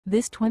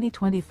This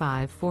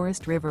 2025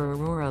 Forest River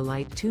Aurora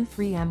Light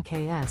 23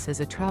 MKS is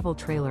a travel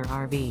trailer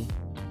RV.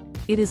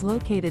 It is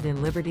located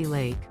in Liberty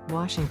Lake,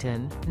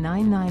 Washington,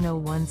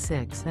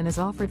 99016 and is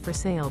offered for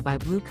sale by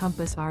Blue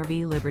Compass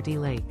RV Liberty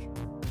Lake.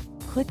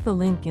 Click the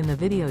link in the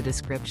video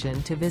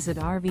description to visit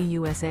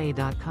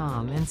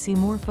RVUSA.com and see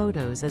more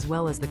photos as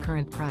well as the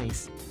current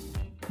price.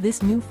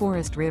 This new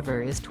Forest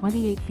River is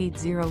 28 feet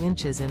 0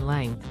 inches in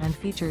length and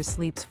features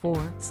Sleeps 4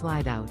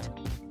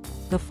 Slideout.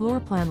 The floor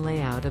plan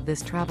layout of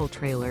this travel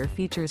trailer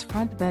features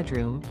front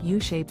bedroom,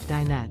 U-shaped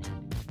dinette.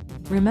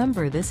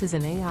 Remember, this is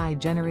an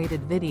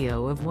AI-generated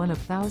video of one of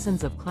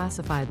thousands of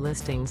classified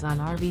listings on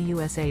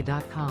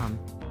RVUSA.com.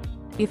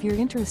 If you're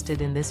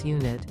interested in this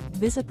unit,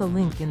 visit the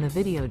link in the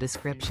video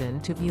description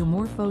to view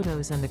more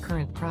photos and the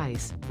current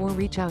price, or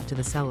reach out to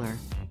the seller.